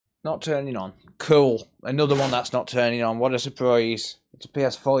Not turning on. Cool. Another one that's not turning on. What a surprise. It's a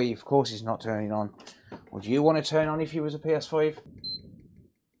PS5. Of course it's not turning on. Would you want to turn on if you was a PS5?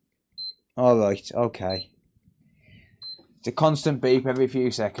 Alright, okay. It's a constant beep every few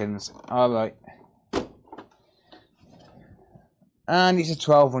seconds. Alright. And it's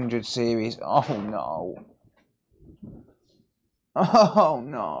a 1200 series. Oh no. Oh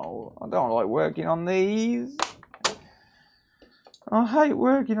no. I don't like working on these. I hate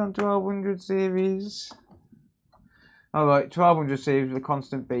working on 1200 series. Alright, 1200 series with a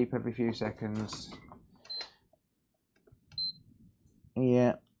constant beep every few seconds.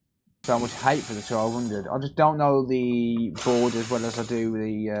 Yeah. So much hate for the 1200. I just don't know the board as well as I do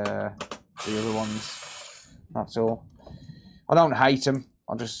the other ones. That's all. I don't hate them.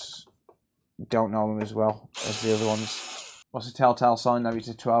 I just don't know them as well as the other ones. What's the telltale sign though? It's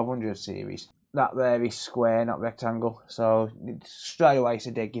a 1200 series. That there is square, not rectangle. So straight away it's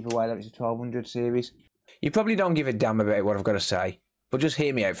a dead giveaway that it's a 1200 series. You probably don't give a damn about what I've got to say, but just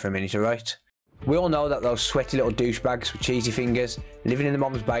hear me out for a minute, alright? We all know that those sweaty little douchebags with cheesy fingers, living in the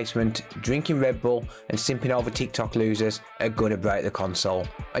mom's basement, drinking Red Bull and simping over TikTok losers are gonna break the console.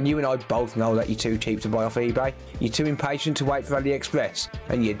 And you and I both know that you're too cheap to buy off eBay, you're too impatient to wait for AliExpress,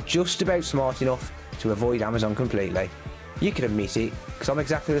 and you're just about smart enough to avoid Amazon completely. You can admit it, because I'm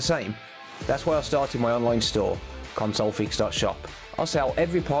exactly the same. That's why I started my online store, consolefix.shop. I'll sell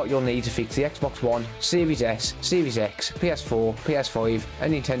every part you'll need to fix the Xbox One, Series S, Series X, PS4, PS5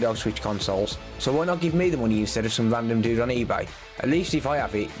 and Nintendo Switch consoles. So why not give me the money instead of some random dude on eBay? At least if I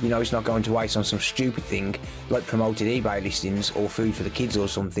have it, you know it's not going to waste on some stupid thing like promoted eBay listings or food for the kids or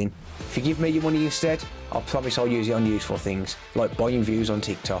something. If you give me your money instead, I promise I'll use it on useful things, like buying views on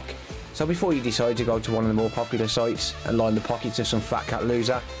TikTok. So before you decide to go to one of the more popular sites and line the pockets of some fat cat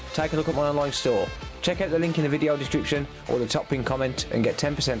loser, take a look at my online store. Check out the link in the video description or the top pinned comment and get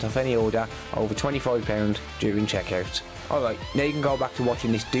 10% off any order over £25 during checkout. Alright, now you can go back to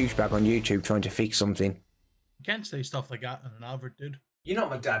watching this douchebag on YouTube trying to fix something. You can't say stuff like that in an advert, dude. You're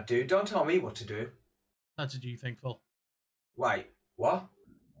not my dad, dude. Don't tell me what to do. That's what you think, Phil. Wait, what?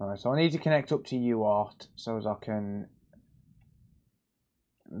 Alright, so I need to connect up to UART so as I can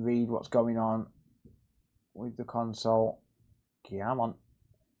read what's going on with the console. Come on.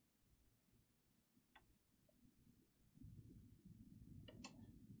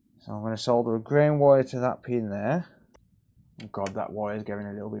 So I'm going to solder a ground wire to that pin there. Oh God, that wire is getting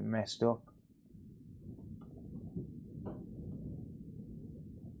a little bit messed up.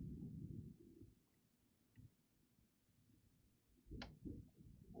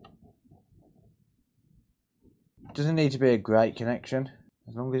 Doesn't need to be a great connection,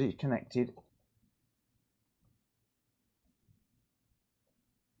 as long as it's connected.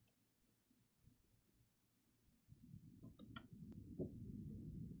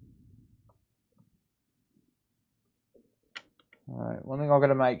 Right, one thing I've got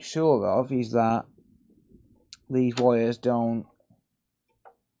to make sure of is that these wires don't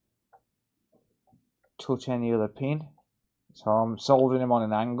touch any other pin. So I'm soldering them on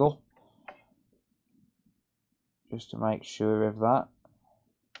an angle, just to make sure of that.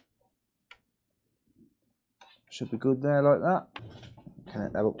 Should be good there like that.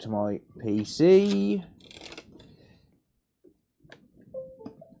 Connect that up to my PC.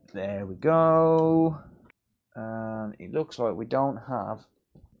 There we go. And it looks like we don't have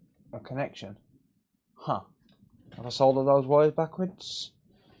a connection. Huh. Have I soldered those wires backwards?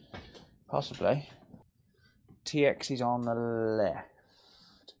 Possibly. TX is on the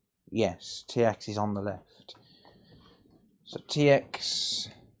left. Yes, TX is on the left. So TX...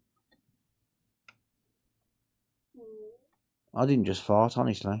 I didn't just fart,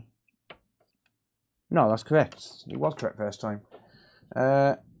 honestly. No, that's correct. It was correct first time.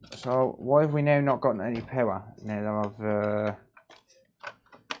 So why have we now not gotten any power now that I've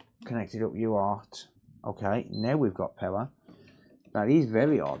connected up UART? Okay, now we've got power. That is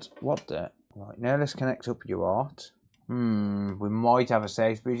very odd. What the? Right, now let's connect up UART. We might have a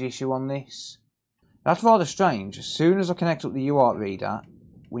Sainsbury's issue on this. That's rather strange. As soon as I connect up the UART reader,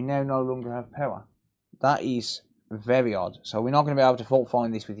 we now no longer have power. That is very odd. So we're not going to be able to fault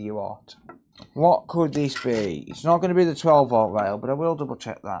find this with UART. What could this be? It's not going to be the 12 volt rail, but I will double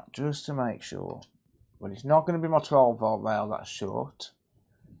check that just to make sure. Well, it's not going to be my 12 volt rail, that's short.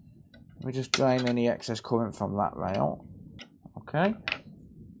 Let me just drain any excess current from that rail. Okay.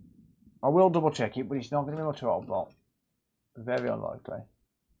 I will double check it, but it's not going to be my 12 volt. Very unlikely.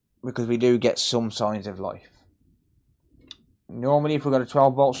 Because we do get some signs of life. Normally if we've got a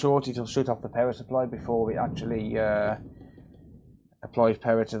 12 volt short, it'll shut off the power supply before it actually applies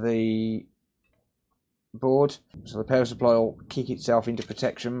power to the board. So the power supply will kick itself into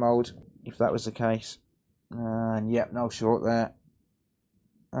protection mode if that was the case. And yep, no short there.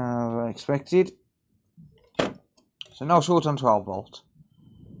 Expected. So no short on 12 volt.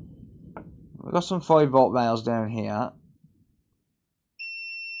 We've got some 5 volt rails down here.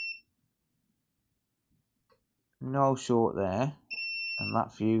 No short there. And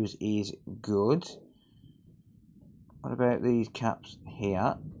that fuse is good. What about these caps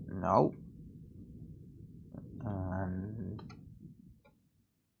here? No. And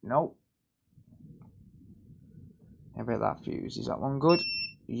no. How about that fuse? Is that one good?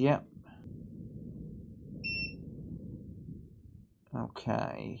 Yep.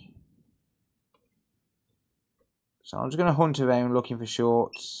 Okay. So I'm just going to hunt around looking for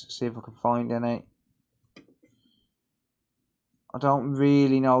shorts, see if I can find any. I don't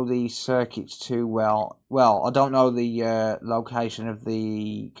really know these circuits too well. Well, I don't know the location of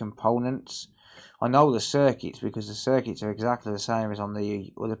the components. I know the circuits because the circuits are exactly the same as on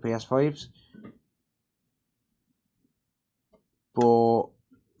the other PS5s. But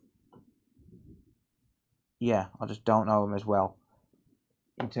yeah, I just don't know them as well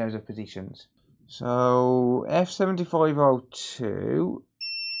in terms of positions. So F7502.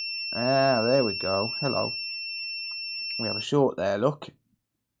 Ah, there we go. Hello. We have a short there, look.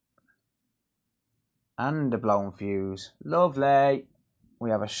 And a blown fuse. Lovely. We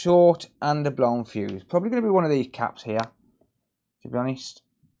have a short and a blown fuse. Probably going to be one of these caps here, to be honest.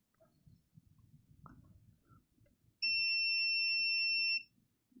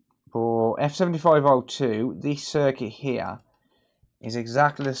 For F7502, this circuit here is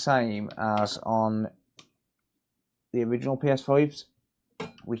exactly the same as on the original PS5s,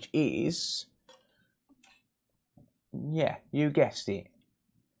 which is, yeah, you guessed it.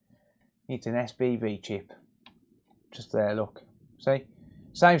 It's an SBB chip. Just there, look. See?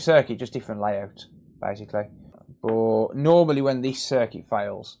 Same circuit, just different layout, basically. But normally when this circuit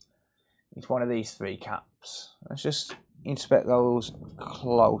fails, it's one of these 3 caps. Let's just inspect those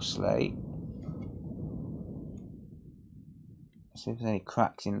closely. See if there's any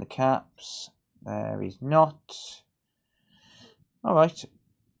cracks in the caps. There is not. Alright.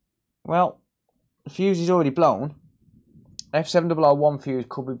 Well, the fuse is already blown. F7001 fuse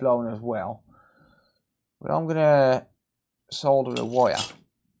could be blown as well. But I'm going to solder a wire,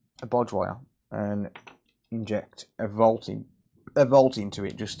 a bodge wire, and inject a volt into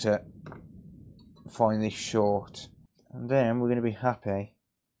it just to find this short. And then we're going to be happy.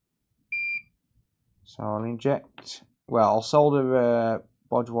 So I'll inject, well, I'll solder a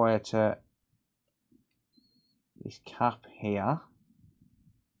bodge wire to this cap here.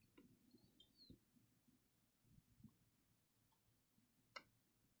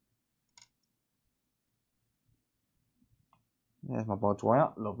 There's my bodge wire,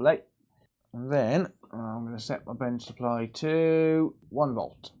 lovely. And then I'm going to set my bench supply to 1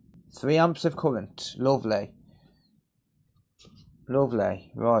 volt. 3 amps of current, lovely.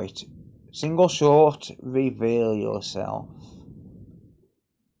 Lovely, right. Single short, reveal yourself.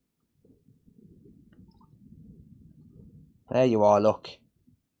 There you are, look.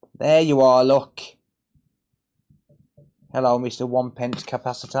 There you are, look. Hello, Mr. 1 pence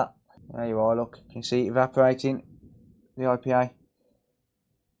capacitor. There you are, look. Can you see it evaporating? The IPA.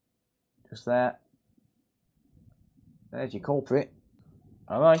 Just there. There's your culprit.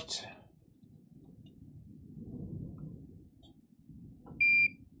 Alright.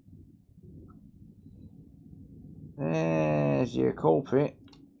 There's your culprit.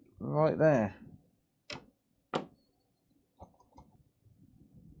 Right there.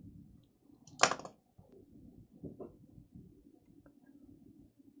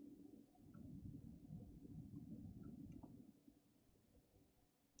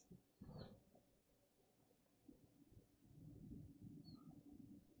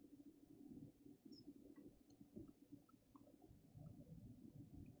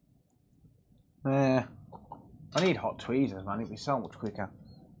 Yeah. I need hot tweezers, man. It'd be so much quicker.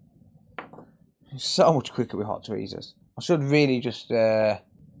 It's so much quicker with hot tweezers. I should really just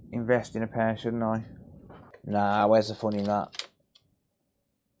invest in a pair, shouldn't I? Nah, where's the fun in that?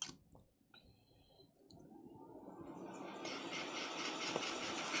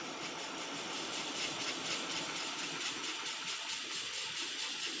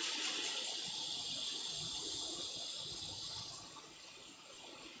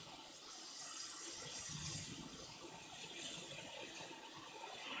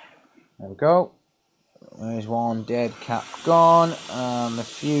 There we go. There's one dead cap gone, and the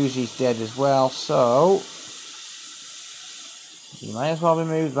fuse is dead as well, so you may as well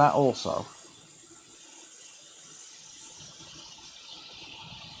remove that also.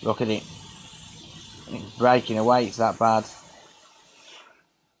 Look at it. It's breaking away, it's that bad.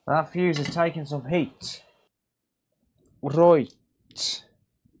 That fuse has taken some heat. Right.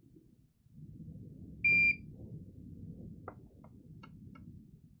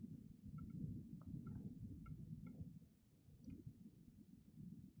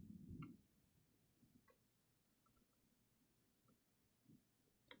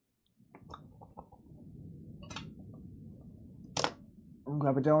 I'll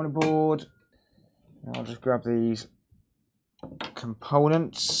grab a donor board. I'll just grab these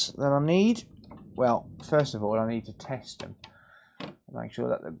components that I need. Well, first of all, I need to test them. Make sure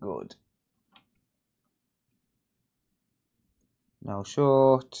that they're good. No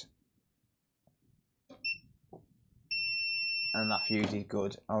short. And that fuse is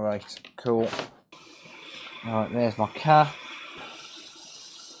good. Alright, cool. Alright, there's my cap.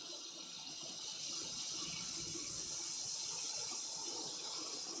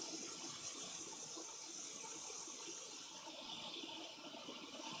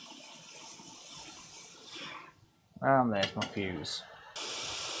 And there's my fuse.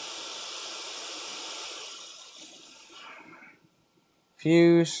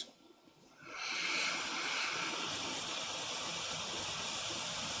 Fuse.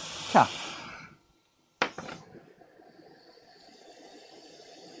 Cap.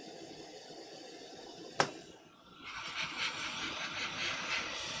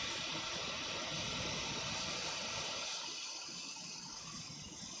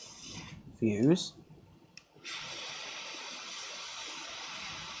 Fuse.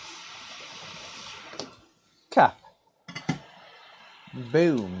 Cap.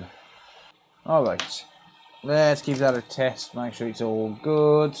 Boom. Alright. Let's give that a test. Make sure it's all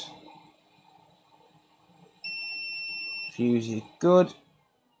good. Fuse is good.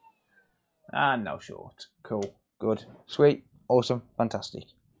 And no short. Cool. Good. Sweet. Awesome. Fantastic.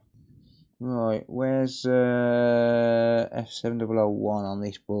 Right. Where's F7001 on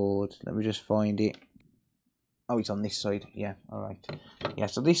this board? Let me just find it. Oh, it's on this side. Yeah. Alright. Yeah,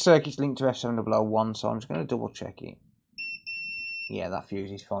 so this circuit's linked to F7001, so I'm just going to double check it. Yeah, that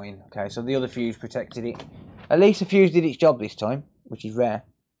fuse is fine. Okay, so the other fuse protected it. At least the fuse did its job this time, which is rare.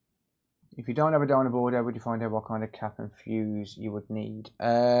 If you don't have a donor board, how would you find out what kind of cap and fuse you would need?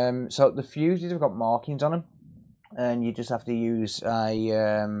 So the fuses have got markings on them, and you just have to use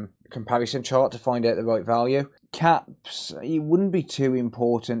a comparison chart to find out the right value. Caps, it wouldn't be too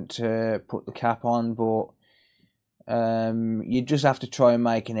important to put the cap on, but you just have to try and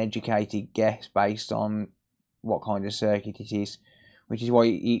make an educated guess based on what kind of circuit it is, which is why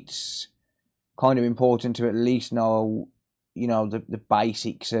it's kind of important to at least know, you know, the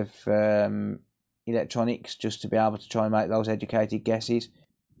basics of electronics, just to be able to try and make those educated guesses.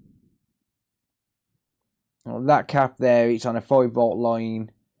 Well, that cap there, it's on a 5-volt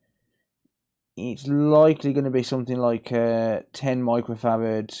line. It's likely going to be something like 10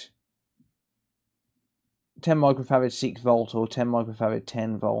 microfarad 6 volt or 10 microfarad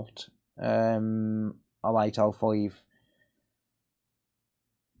 10 volt 0805.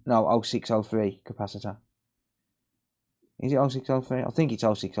 No, 0603 capacitor. Is it 0603? I think it's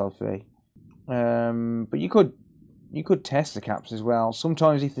 0603. But you could test the caps as well.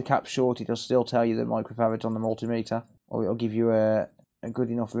 Sometimes if the cap's short, it'll still tell you the microfarads on the multimeter, or it'll give you a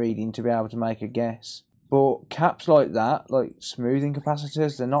good enough reading to be able to make a guess. But caps like that, like smoothing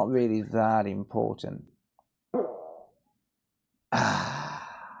capacitors, they're not really that important.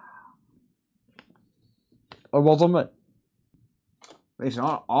 Oh, well done, mate. Listen,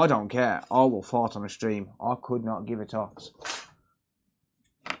 I don't care. I will fart on a stream. I could not give a toss.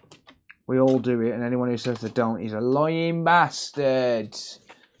 We all do it, and anyone who says they don't is a lying bastard.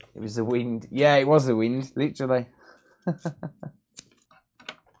 It was the wind. Yeah, it was the wind, literally.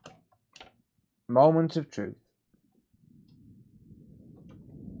 Moment of truth.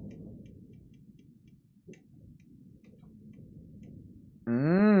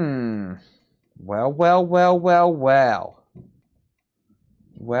 Well, well, well, well, well.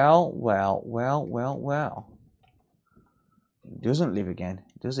 Well, well, well, well, well. It doesn't live again,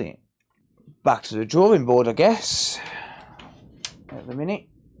 does it? Back to the drawing board, I guess. At the minute,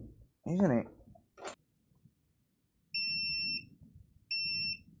 isn't it?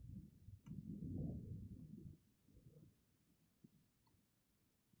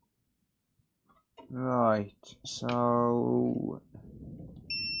 Right, so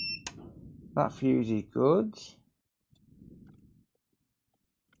that fuse is good.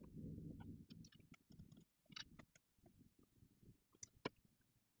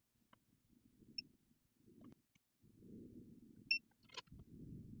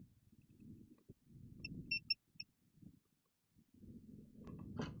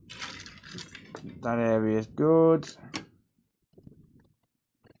 That area is good.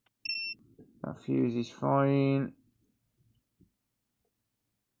 That fuse is fine.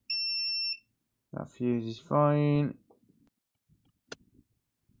 That fuse is fine.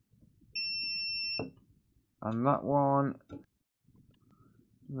 And that one.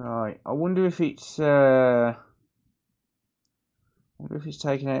 Right. I wonder if it's taking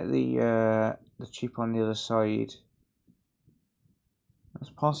out the chip on the other side.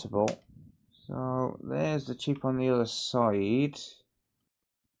 That's possible. So there's the chip on the other side.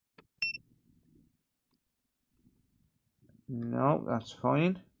 No, that's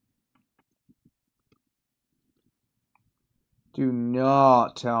fine. Do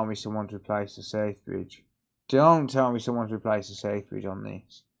not tell me someone's replaced the safe bridge. Don't tell me someone's replaced the safe bridge on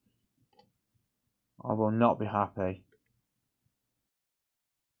this. I will not be happy.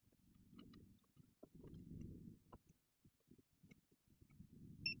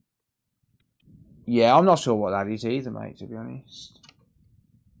 Yeah, I'm not sure what that is either, mate, to be honest.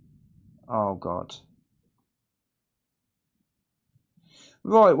 Oh, God.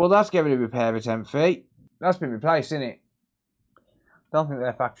 Right, well, that's giving a repair attempt fee. That's been replaced, isn't it? Don't think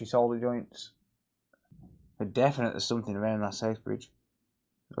they're factory solder joints. For definite there's something around that safe bridge.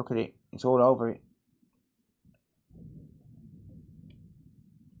 Look at it. It's all over it.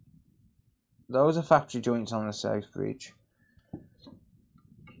 Those are factory joints on the safe bridge.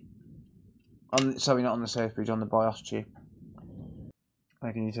 Sorry, not on the safe bridge, on the BIOS chip.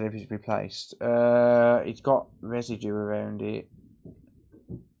 I can tell if it's replaced. It's got residue around it.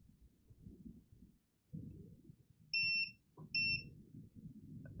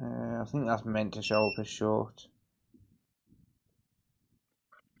 I think that's meant to show up as short.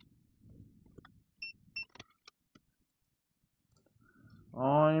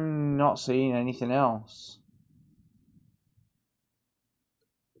 I'm not seeing anything else.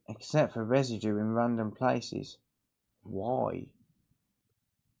 Except for residue in random places. Why?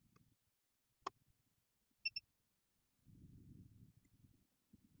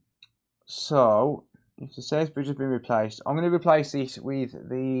 So, if the safe bridge has been replaced, I'm going to replace this with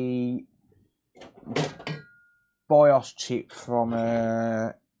the BIOS chip from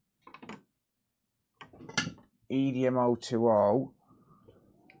EDM020.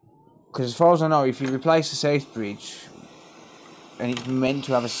 Because as far as I know, if you replace the safe bridge and it's meant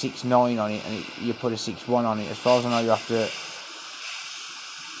to have a 6.9 on it and you put a 6.1 on it, as far as I know, you have to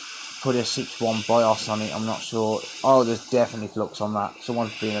put a 6.1 BIOS on it. I'm not sure. Oh, there's definitely flux on that.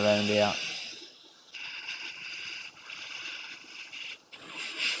 Someone's been around here.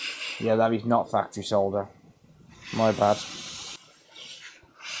 Yeah, that is not factory solder. My bad.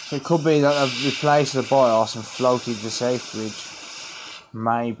 So it could be that they've replaced the BIOS and floated the safe bridge.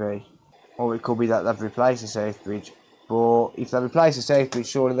 Maybe. Or it could be that they've replaced the safe bridge. But if they replaced the safe bridge,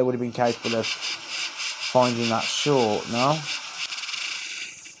 surely they would have been capable of finding that short, no?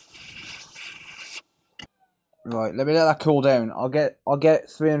 Right, let me let that cool down. I'll get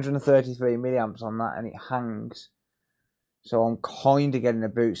 333 milliamps on that and it hangs. So I'm kind of getting a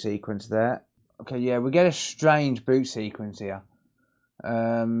boot sequence there. Okay, yeah, we get a strange boot sequence here. So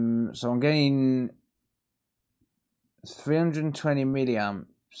I'm getting 320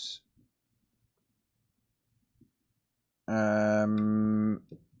 milliamps.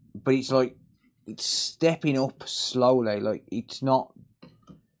 But it's like it's stepping up slowly. Like it's not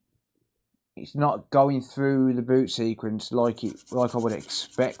going through the boot sequence like I would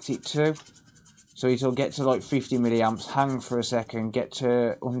expect it to. So it'll get to like 50 milliamps, hang for a second, get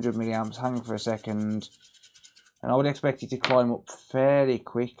to 100 milliamps, hang for a second, and I would expect it to climb up fairly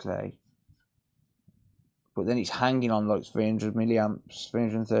quickly. But then it's hanging on like 300 milliamps,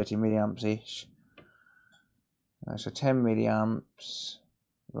 330 milliamps ish. So 10 milliamps.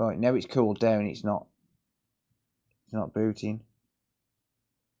 Right, now it's cooled down. It's not booting.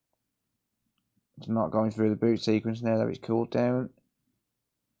 It's not going through the boot sequence now that it's cooled down.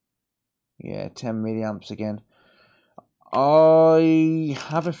 Yeah, 10 milliamps again. I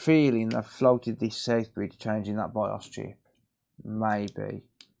have a feeling they've floated this safe bridge changing that BIOS chip. Maybe.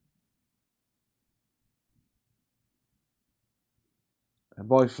 And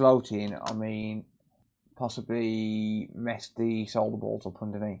by floating, I mean possibly messed the solder balls up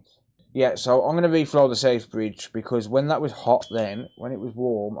underneath. Yeah, so I'm going to reflow the safe bridge because when that was hot then, when it was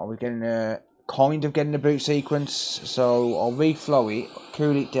warm, I was getting kind of getting a boot sequence. So I'll reflow it,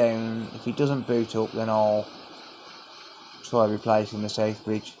 cool it down. If it doesn't boot up, then I'll try replacing the safe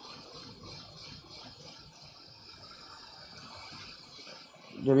bridge.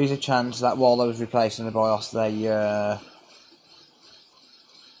 There is a chance that while I was replacing the BIOS, they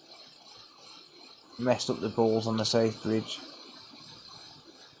messed up the balls on the safe bridge.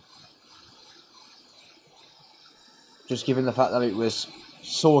 just given the fact that it was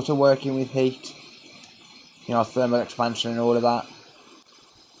sort of working with heat, you know, thermal expansion and all of that.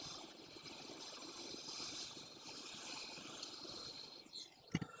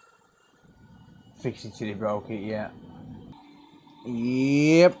 Fixed it till he broke it, yeah.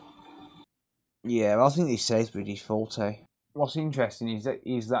 Yep. Yeah, well, I think this says British faulty. What's interesting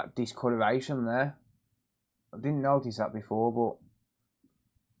is that discoloration there. I didn't notice that before, but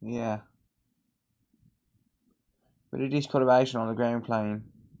yeah. Bit of discoloration on the ground plane.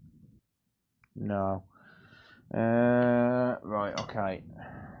 No. Right, okay.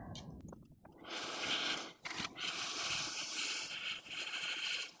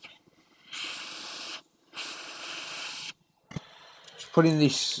 Just putting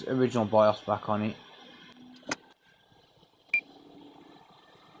this original BIOS back on it.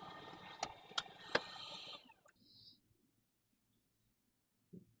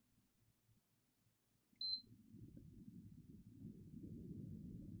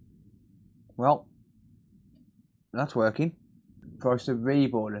 Well, that's working. Price to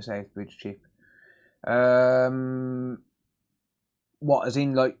reboard a Southbridge chip. What, as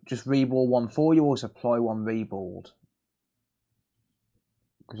in like just reboard one for you or supply one reboard?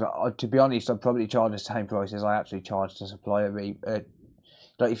 Because to be honest, I'd probably charge the same price as I actually charge to supply a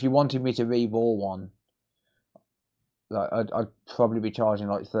like if you wanted me to reboard one, like I'd probably be charging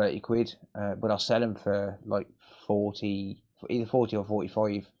like 30 quid, but I'll sell them for like 40, either 40 or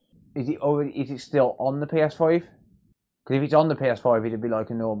 45. Is it still on the PS5? Because if it's on the PS5, it'd be like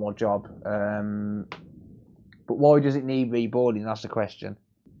a normal job. But why does it need reboarding? That's the question.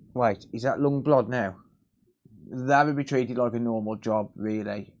 Wait, is that lung blood now? That would be treated like a normal job,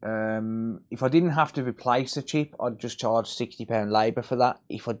 really. If I didn't have to replace the chip, I'd just charge £60 labour for that.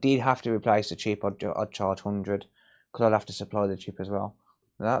 If I did have to replace the chip, I'd charge 100 because I'd have to supply the chip as well.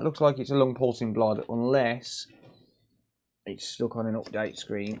 That looks like it's a lung pulsing blood, unless it's stuck on an update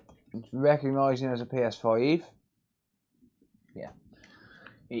screen. It's recognising as a PS5. Yeah.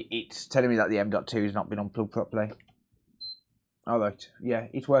 It's telling me that the M.2 has not been unplugged properly. Alright, yeah,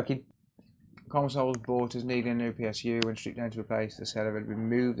 it's working. Console bought as needing a new PSU. When stripped down to replace the seller had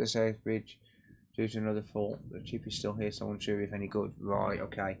removed the Southbridge due to another fault. The chip is still here, so I'm unsure if any good. Right,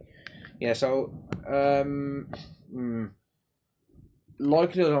 okay. Yeah, so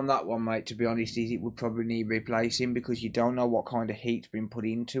likelihood on that one, mate, to be honest, is it would probably need replacing because you don't know what kind of heat's been put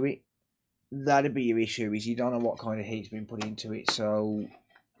into it. That'd be your issue, is you don't know what kind of heat's been put into it, so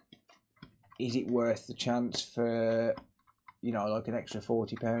is it worth the chance for, you know, like an extra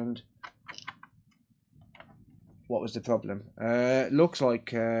 £40? What was the problem? Looks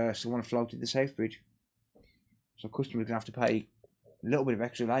like someone floated the Southbridge. So customers are going to have to pay a little bit of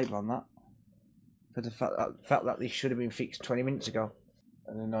extra labour on that. For the fact that this should have been fixed 20 minutes ago.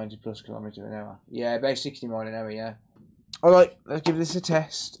 And then 90 plus kilometres an hour. Yeah, about 60 miles an hour, yeah. Alright, let's give this a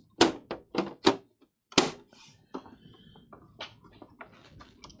test.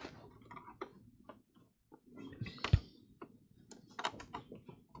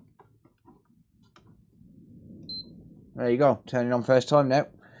 There you go, turning on first time now.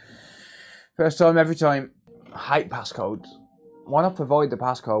 First time every time. I hate passcodes. Why not provide the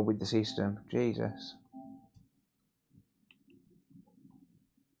passcode with the system? Jesus.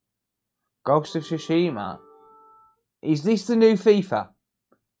 Ghost of Tsushima. Is this the new FIFA?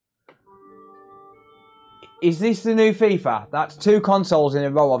 Is this the new FIFA? That's 2 consoles in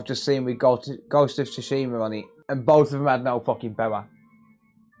a row I've just seen with Ghost of Tsushima on it. And both of them had no fucking power.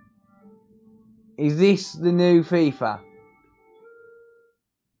 Is this the new FIFA?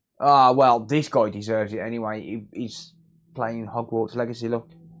 Ah, well, this guy deserves it anyway. He's playing Hogwarts Legacy, look.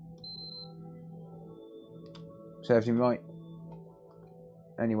 Serves him right.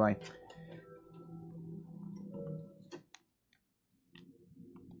 Anyway.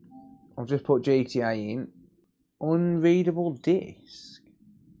 I'll just put GTA in. Unreadable disc.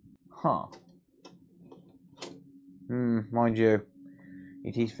 Huh. Mind you,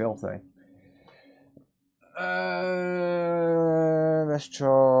 it is filthy. Let's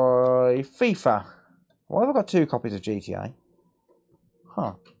try FIFA. Why have I got 2 copies of GTA?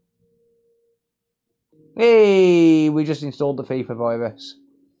 Huh. Hey, we just installed the FIFA virus.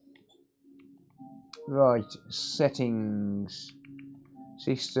 Right, settings.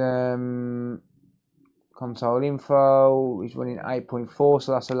 System. Console info is running 8.4,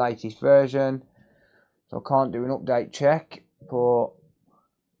 so that's the latest version. So I can't do an update check, but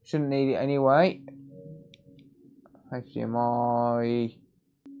shouldn't need it anyway. HDMI.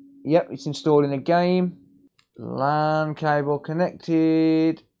 Yep, it's installing a game. LAN cable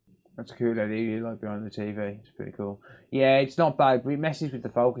connected. That's a cool LED, like behind the TV. It's pretty cool. Yeah, it's not bad, but it messes with the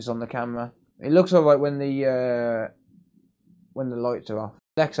focus on the camera. It looks alright when the when the lights are off.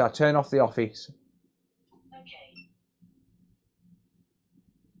 Alexa, turn off the office. Okay.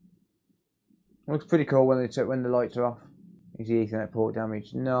 Looks pretty cool when the lights are off. Is the Ethernet port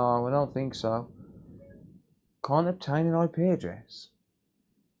damaged? No, I don't think so. Can't obtain an IP address.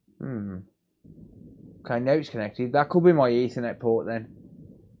 Okay, now it's connected. That could be my Ethernet port then.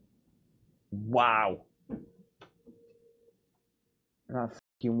 Wow. That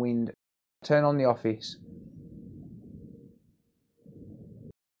fucking wind. Turn on the office.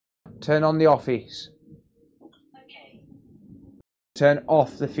 Turn on the office. Okay. Turn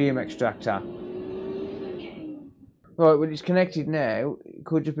off the fume extractor. Okay. Right, well it's connected now. It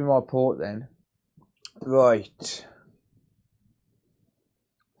could just be my port then. Right.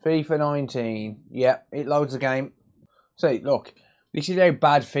 FIFA 19. Yep, it loads the game. See, look. This is how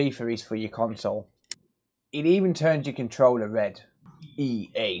bad FIFA is for your console. It even turns your controller red.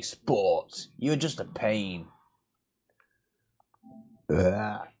 EA Sports. You're just a pain.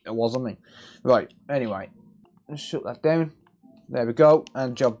 It wasn't me. Right, anyway. Let's shut that down. There we go.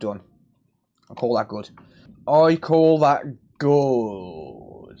 And job done. I call that good. I call that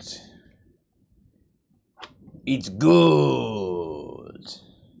good. It's good.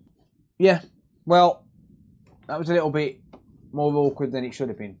 Yeah, well, that was a little bit more awkward than it should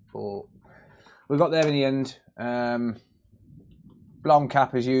have been, but we got there in the end. Blown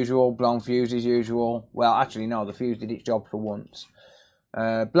cap as usual, blown fuse as usual. Well, actually, no, the fuse did its job for once.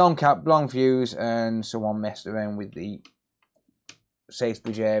 Blown cap, blown fuse, and someone messed around with the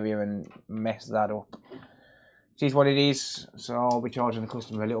Sainsbury's area and messed that up. It is what it is, so I'll be charging the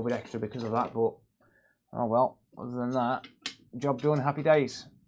customer a little bit extra because of that, but oh well, other than that, job done, happy days.